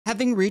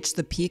Having reached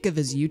the peak of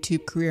his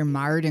YouTube career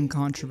mired in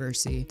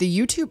controversy, the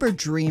YouTuber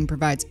Dream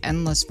provides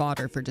endless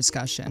fodder for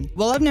discussion.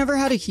 While I've never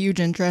had a huge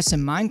interest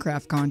in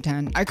Minecraft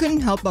content, I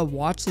couldn't help but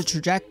watch the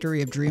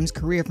trajectory of Dream's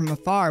career from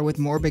afar with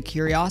morbid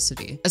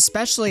curiosity,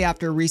 especially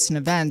after recent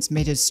events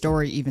made his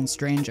story even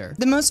stranger.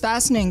 The most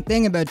fascinating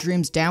thing about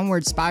Dream's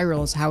downward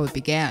spiral is how it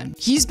began.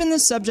 He's been the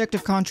subject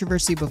of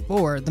controversy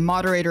before. The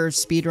moderator of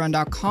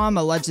speedrun.com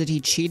alleged that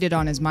he cheated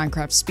on his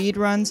Minecraft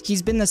speedruns.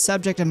 He's been the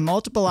subject of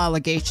multiple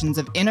allegations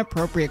of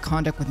inappropriate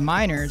conduct with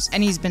minors,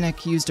 and he's been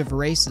accused of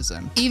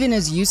racism. Even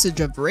his usage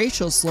of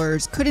racial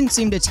slurs couldn't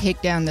seem to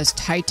take down this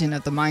titan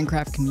of the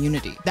Minecraft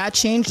community. That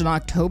changed on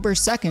October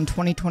 2nd,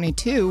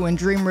 2022, when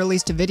Dream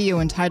released a video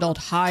entitled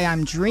 "Hi,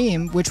 I'm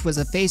Dream," which was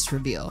a face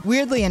reveal.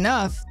 Weirdly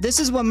enough, this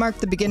is what marked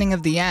the beginning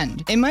of the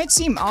end. It might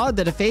seem odd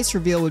that a face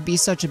reveal would be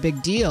such a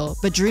big deal,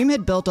 but Dream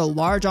had built a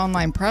large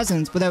online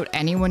presence without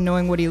anyone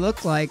knowing what he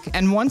looked like,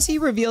 and once he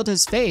revealed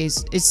his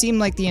face, it seemed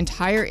like the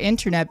entire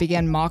internet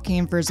began mocking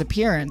him for his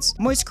appearance.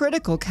 Moist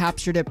Critical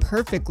captured it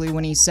perfectly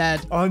when he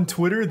said, "On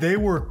Twitter, they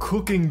were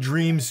cooking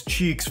Dream's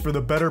cheeks for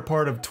the better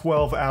part of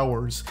 12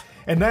 hours.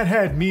 And that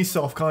had me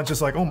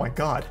self-conscious like, oh my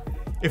god,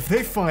 if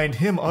they find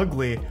him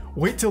ugly,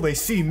 wait till they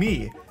see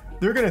me.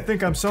 They're gonna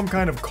think I'm some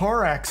kind of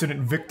car accident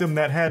victim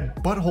that had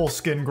butthole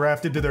skin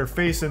grafted to their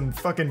face and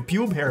fucking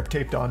pube hair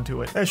taped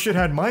onto it. That shit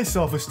had my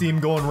self-esteem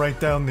going right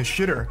down the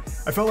shitter.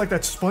 I felt like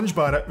that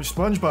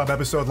SpongeBob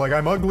episode, like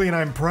I'm ugly and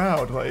I'm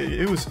proud. Like,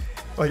 it was,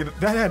 like,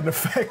 that had an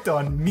effect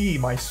on me,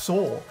 my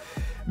soul.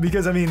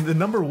 Because, I mean, the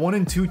number 1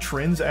 and 2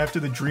 trends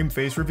after the Dream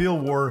face reveal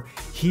were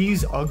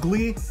he's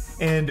ugly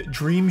and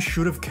Dream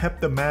should have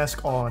kept the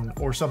mask on,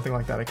 or something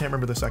like that. I can't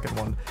remember the second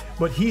one.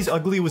 But he's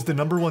ugly was the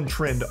number 1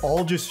 trend,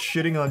 all just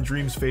shitting on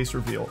Dream's face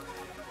reveal.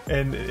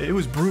 And it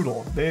was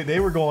brutal. They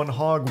were going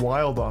hog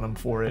wild on him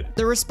for it.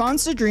 The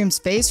response to Dream's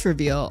face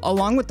reveal,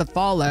 along with the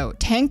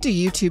fallout, tanked a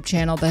YouTube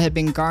channel that had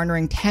been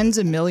garnering tens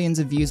of millions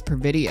of views per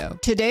video.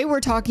 Today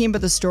we're talking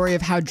about the story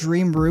of how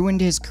Dream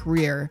ruined his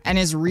career and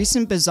his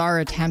recent bizarre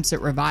attempts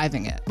at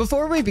reviving it.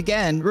 Before we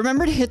begin,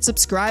 remember to hit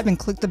subscribe and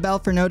click the bell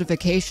for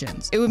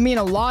notifications. It would mean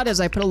a lot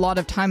as I put a lot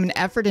of time and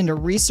effort into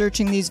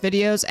researching these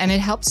videos, and it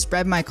helps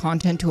spread my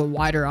content to a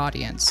wider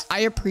audience.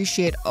 I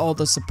appreciate all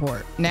the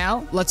support.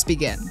 Now, let's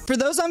begin. For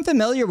those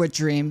unfamiliar with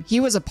Dream, he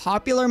was a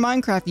popular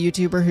Minecraft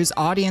YouTuber whose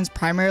audience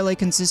primarily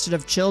consisted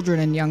of children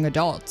and young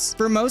adults.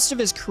 For most of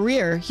his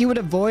career, he would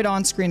avoid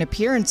on-screen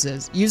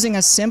appearances, using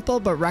a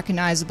simple but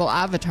recognizable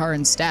avatar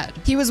instead.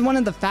 He was one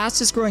of the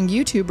fastest growing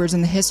YouTubers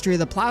in the history of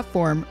the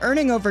platform,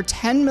 earning over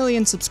 10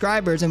 million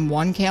subscribers in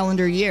 1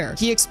 calendar year.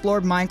 He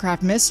explored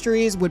Minecraft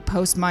mysteries, would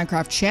post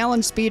Minecraft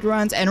challenge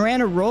speedruns, and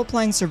ran a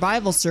role-playing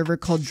survival server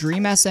called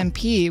Dream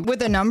SMP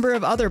with a number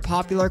of other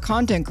popular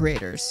content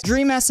creators.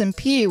 Dream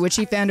SMP, which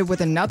he founded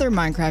with another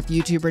Minecraft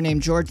YouTuber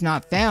named George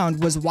Not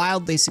Found, was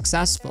wildly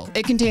successful.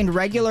 It contained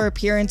regular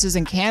appearances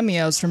and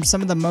cameos from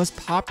some of the most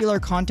popular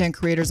content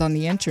creators on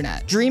the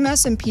internet. Dream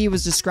SMP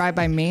was described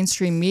by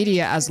mainstream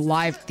media as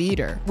live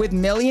theater, with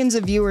millions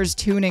of viewers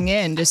tuning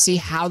in to see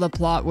how the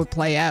plot would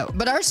play out.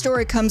 But our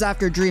story comes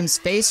after Dream's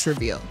face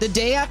reveal. The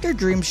day after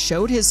Dream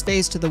showed his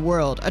face to the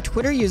world, a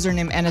Twitter user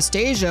named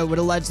Anastasia would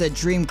allege that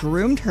Dream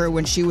groomed her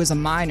when she was a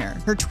minor.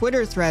 Her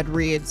Twitter thread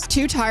reads,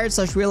 "Too tired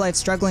 / real life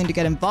struggling to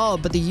get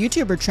involved, but the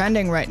YouTuber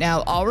trending right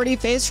now already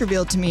face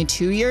revealed to me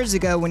 2 years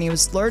ago when he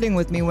was flirting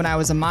with me when I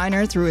was a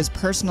minor through his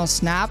personal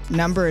Snap,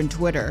 number, and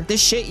Twitter. The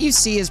shit you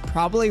see is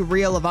probably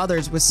real of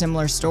others with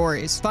similar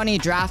stories. Funny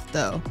draft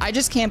though. I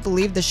just can't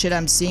believe the shit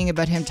I'm seeing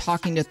about him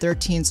talking to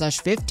 13 /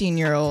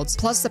 15-year-olds,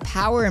 plus the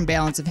power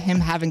imbalance of him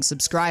having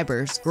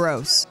subscribers.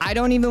 Gross. I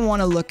don't even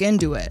want to look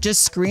into it.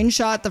 Just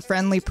screenshot the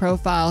friendly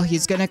profile.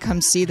 He's gonna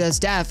come see this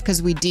def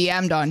cause we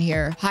DM'd on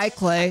here. Hi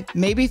Clay,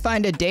 maybe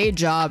find a day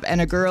job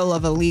and a girl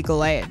of a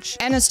legal age."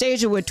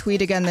 Anastasia would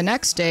tweet again the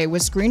next day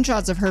with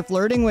screenshots of her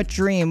flirting with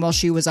Dream while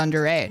she was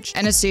underage.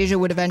 Anastasia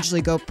would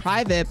eventually go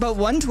private, but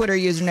one Twitter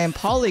user named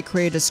Polly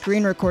created a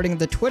screen recording of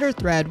the Twitter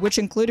thread which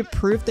included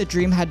proof that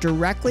Dream had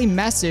directly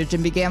messaged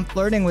and began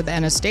flirting with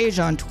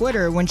Anastasia on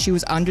Twitter when she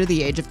was under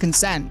the age of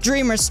consent.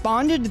 Dream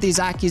responded to these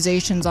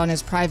accusations on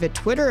his private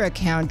Twitter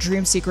account,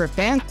 Dream Secret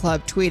Fan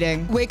Club,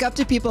 tweeting, "Wake up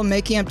to people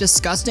making up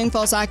disgusting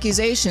false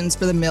accusations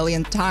for the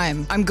millionth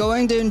time. I'm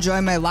going to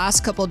enjoy my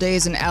last couple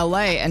days in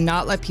LA and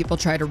not let people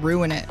try to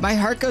ruin it. My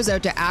heart goes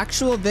out to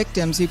actual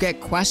victims who get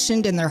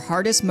questioned in their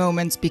hardest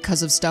moments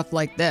because of stuff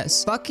like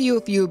this. Fuck you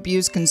if you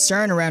abuse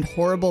concern around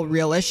horrible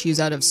real issues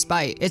out of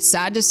spite. It's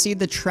sad to see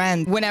the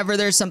trend whenever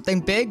there's something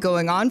big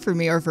going on for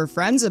me or for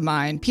friends of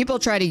mine. People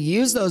try to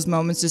use those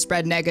moments to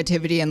spread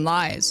negativity and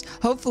lies.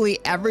 Hopefully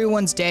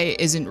everyone's day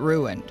isn't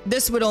ruined."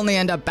 This would only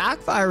end up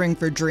backfiring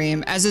for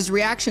Dream, as his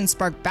reaction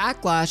sparked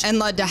backlash and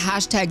led to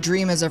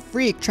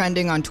 #DreamIsAFreak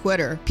trending on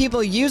Twitter.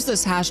 People used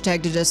this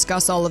hashtag to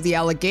discuss all of the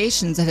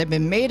allegations that had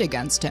been made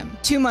against him.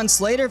 2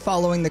 months later,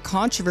 following the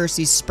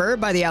controversy spurred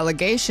by the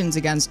allegations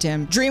against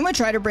him, Dream would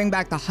try to bring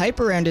back the hype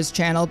around his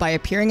channel by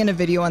appearing in a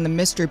video on the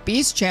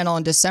MrBeast channel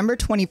on December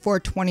 24,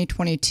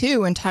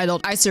 2022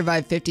 entitled "I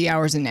Survived 50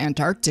 Hours in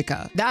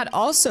Antarctica." That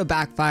also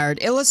backfired,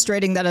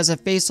 illustrating that as a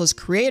faceless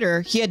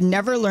creator, he had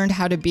never learned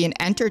how to be an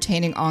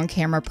entertaining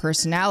on-camera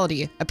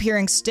personality,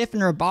 appearing stiff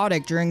and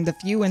robotic during the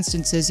few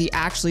instances he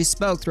actually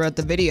spoke throughout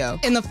the video.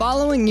 In the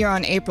following year,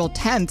 on April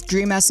 10th,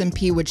 Dream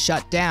SMP would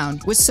shut down.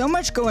 With so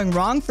much going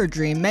wrong for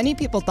Dream, many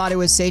people thought it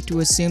was safe to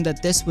assume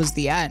that this was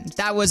the end.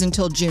 That was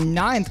until June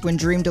 9th, when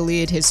Dream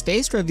deleted his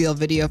face reveal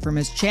video from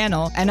his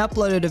channel and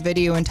uploaded a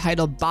video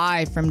entitled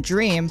 "Bye" from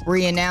Dream, where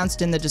he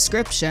announced in the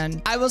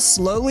description, "I will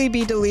slowly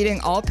be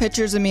deleting all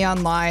pictures of me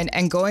online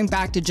and going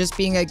back to just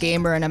being a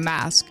gamer in a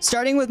mask.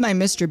 Starting with my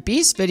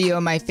MrBeast video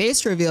and my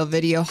face reveal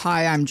video,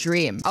 'Hi, I'm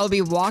Dream.' I'll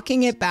be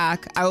walking it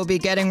back. I will be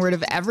getting rid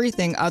of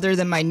everything other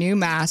than my new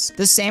mask.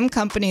 The same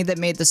company that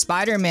made the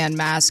Spider-Man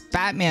mask,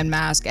 Batman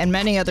mask, and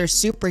many other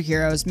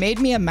superheroes made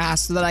me a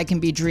mask so that I can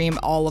be Dream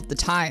all of the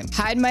time.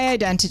 Hide my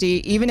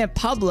identity, even in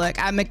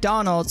public, at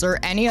McDonald's, or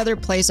any other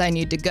place I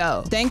need to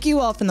go. Thank you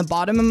all from the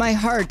bottom of my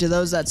heart to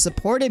those that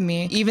supported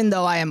me, even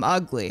though I am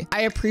ugly.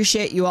 I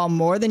appreciate you all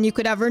more than you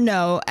could ever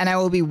know, and I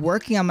will be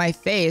working on my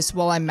face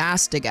while I'm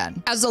masked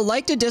again." As the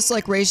like to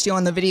dislike ratio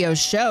on the video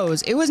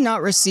shows, it was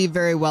not received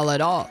very well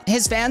at all.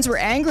 His fans were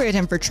angry at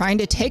him for trying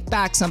to take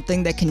back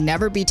something that can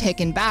never be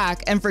taken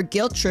back, and for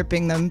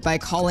guilt-tripping them by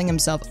calling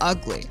himself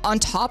ugly. On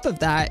top of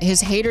that,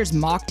 his haters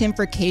mocked him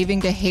for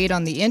caving to hate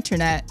on the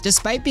internet,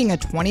 despite being a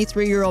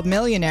 23-year-old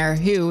millionaire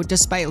who,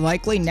 despite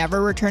likely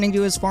never returning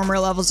to his former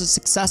levels of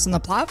success on the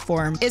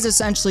platform, is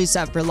essentially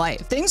set for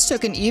life. Things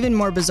took an even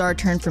more bizarre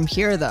turn from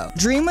here though.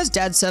 Dream was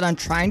dead set on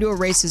trying to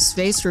erase his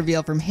face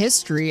reveal from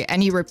history,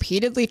 and he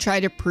repeatedly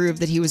tried to prove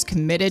that he was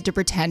committed to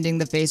pretending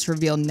the face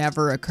reveal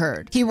never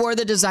occurred. He wore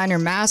the designer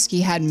mask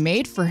he had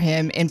made for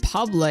him in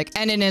public,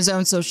 and in his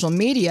own social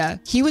media,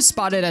 he was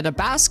spotted at a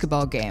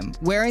basketball game,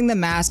 wearing the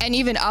mask, and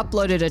even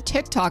uploaded a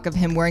TikTok of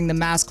him wearing the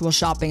mask while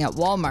shopping at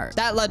Walmart.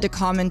 That led to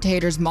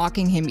commentators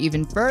mocking him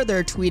even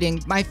further,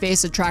 tweeting, "My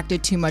face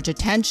attracted too much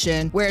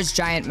attention, wears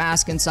giant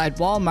mask inside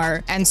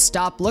Walmart, and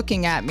stop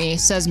looking at me,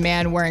 says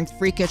man wearing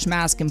freakish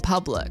mask in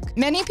public."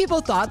 Many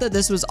people thought that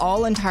this was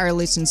all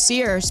entirely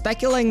sincere,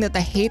 speculating that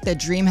the hate that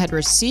Dream had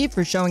received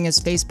for showing his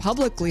face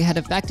publicly had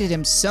affected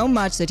him so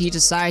much that he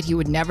decided he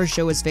would never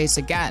show his face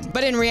again.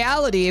 But in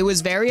reality, it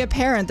was very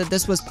apparent that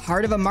this was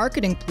part of a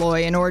marketing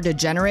ploy in order to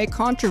generate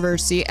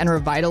controversy and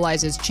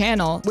revitalize his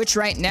channel, which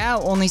right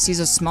now only sees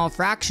a small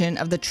fraction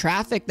of the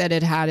traffic that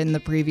it had in the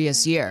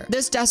previous year.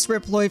 This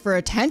desperate ploy for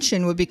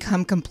attention would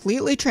become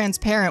completely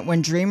transparent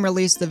when Dream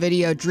released the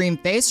video Dream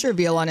Face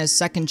Reveal on his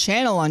second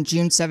channel on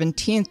June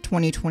 17th,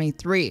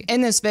 2023.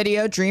 In this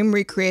video, Dream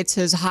recreates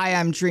his "Hi,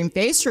 I'm Dream"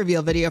 face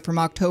reveal video from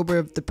October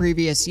of the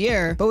previous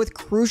year, but with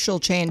crucial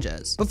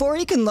changes. Before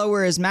he can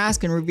lower his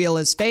mask and reveal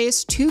his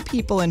face, two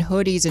people in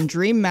hoodies and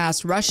Dream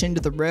masks rush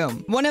into the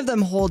room. One of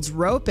them holds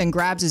rope and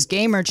grabs his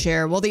gamer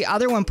chair, while the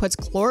other one puts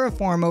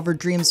chloroform over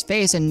Dream's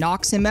face and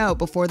knocks him out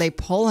before they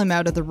pull him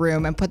out of the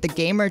room and put the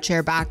gamer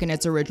chair back in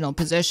its original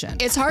position.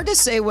 It's hard to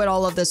say what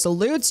all of this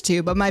alludes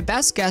to, but my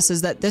best guess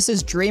is that this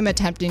is Dream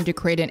attempting to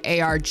create an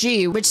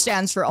ARG, which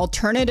stands for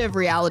Alternative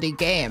Reality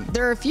Game.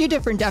 There are a few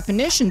different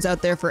definitions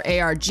out there for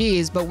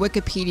ARGs, but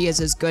Wikipedia's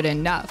is good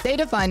enough. They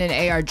define an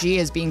ARG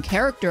as being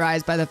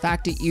characterized by the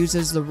fact it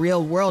uses the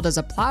real world as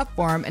a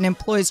platform and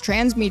employs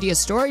transmedia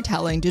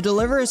storytelling to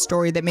deliver a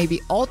story that may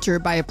be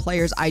altered by a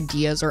player's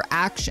ideas or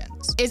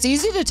actions. It's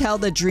easy to tell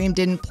that Dream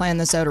didn't plan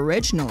this out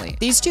originally.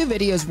 These two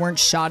videos weren't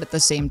shot at the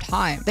same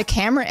time. The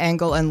camera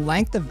angle and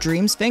length of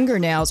Dream's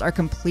fingernails are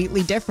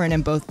completely different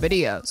in both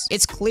videos.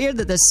 It's clear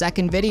that the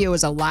second video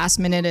is a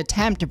last-minute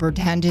attempt to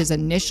pretend his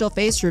initial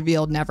face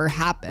reveal never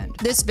happened.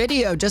 This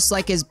video, just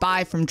like his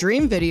 "Bye" from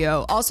Dream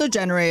video, also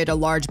generated a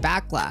large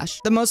backlash.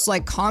 The most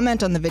liked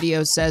comment on the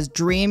video says,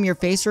 "Dream, your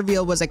face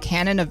reveal was a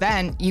canon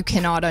event, you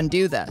cannot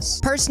undo this."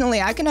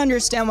 Personally, I can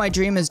understand why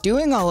Dream is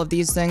doing all of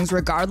these things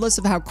regardless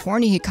of how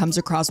corny he comes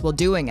across while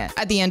doing it.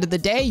 At the end of the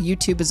day,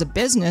 YouTube is a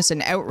business,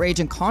 and outrage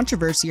and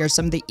controversy are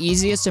some of the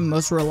easiest and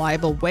most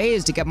reliable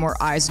ways to get more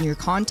eyes on your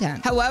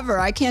content. However,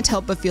 I can't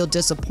help but feel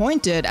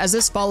disappointed, as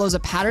this follows a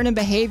pattern of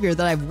behavior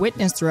that I've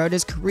witnessed throughout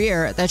his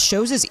career that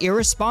shows his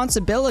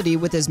irresponsibility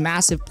with his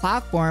massive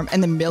platform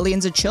and the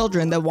millions of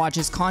children that watch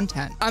his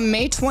content. On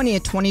May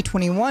 20th,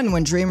 2021,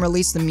 when Dream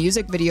released the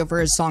music video for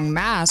his song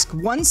Mask,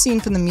 one scene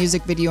from the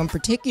music video in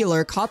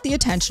particular caught the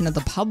attention of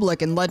the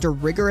public and led to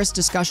rigorous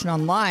discussion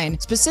online,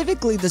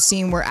 specifically the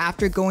scene where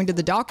after going to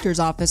the doctor's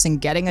office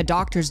and getting a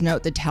doctor's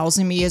note that tells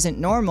him he isn't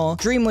normal,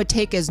 Dream would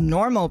take his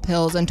normal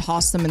pills and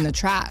toss them in the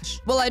trash.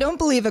 While I don't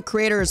believe a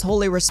creator is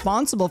wholly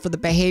responsible for the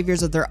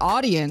behaviors of their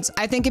audience,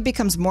 I think it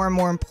becomes more and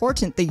more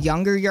important the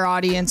younger your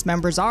audience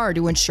members are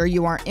to ensure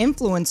you aren't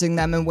influencing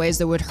them in ways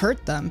that would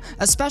hurt them,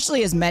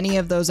 especially as many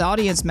of those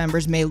audience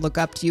members may look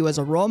up to you as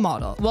a role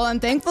model. While I'm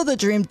thankful that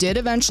Dream did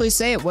eventually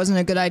say it wasn't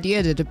a good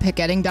idea to depict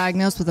getting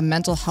diagnosed with a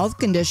mental health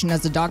condition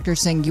as the doctor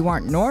saying you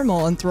aren't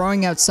normal and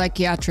throwing out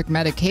psychiatric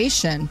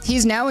medication,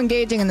 he's now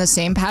engaged resulting in the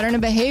same pattern of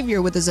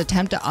behavior with his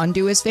attempt to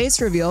undo his face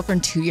reveal from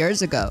 2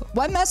 years ago.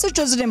 What message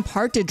does it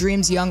impart to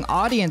Dream's young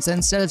audience that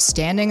instead of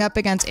standing up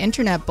against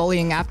internet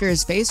bullying after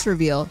his face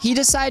reveal, he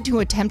decided to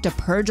attempt to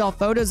purge all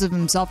photos of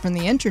himself from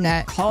the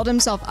internet, called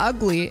himself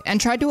ugly, and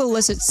tried to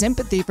elicit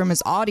sympathy from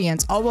his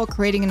audience, all while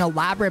creating an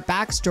elaborate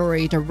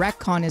backstory to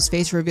retcon his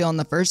face reveal in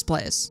the first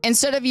place.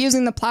 Instead of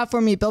using the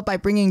platform he built by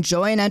bringing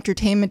joy and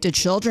entertainment to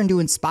children to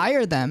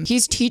inspire them,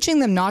 he's teaching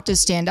them not to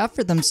stand up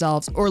for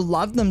themselves or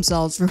love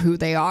themselves for who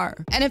they are.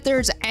 And if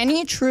there's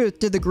any truth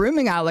to the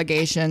grooming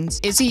allegations,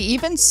 is he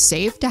even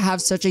safe to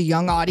have such a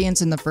young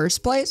audience in the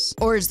first place?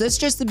 Or is this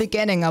just the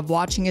beginning of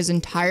watching his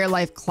entire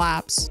life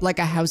collapse like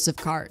a house of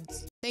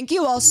cards? Thank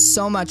you all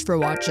so much for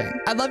watching.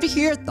 I'd love to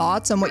hear your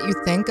thoughts on what you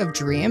think of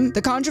Dream,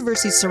 the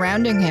controversy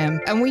surrounding him,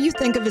 and what you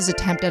think of his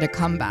attempt at a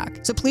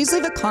comeback. So please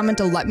leave a comment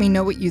to let me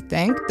know what you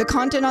think. The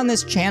content on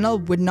this channel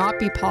would not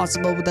be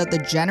possible without the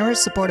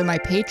generous support of my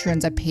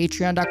patrons at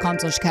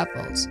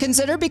patreon.com/Keffals.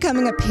 Consider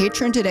becoming a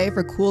patron today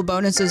for cool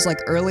bonuses like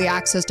early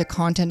access to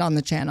content on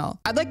the channel.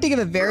 I'd like to give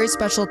a very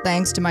special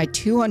thanks to my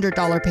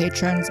 $200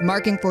 patrons,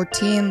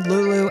 Marking14,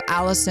 Lulu,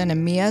 Allison,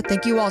 and Mia.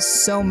 Thank you all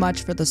so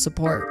much for the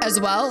support. As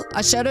well,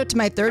 a shout out to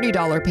my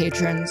 $30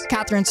 patrons,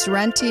 Catherine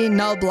Sorrenti,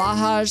 Null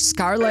Blahaj,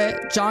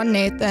 Scarlett, John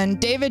Nathan,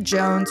 David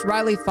Jones,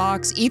 Riley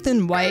Fox,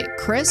 Ethan White,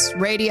 Chris,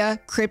 Radia,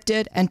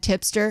 Cryptid, and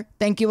Tipster.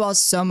 Thank you all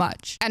so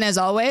much. And as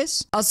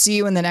always, I'll see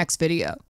you in the next video.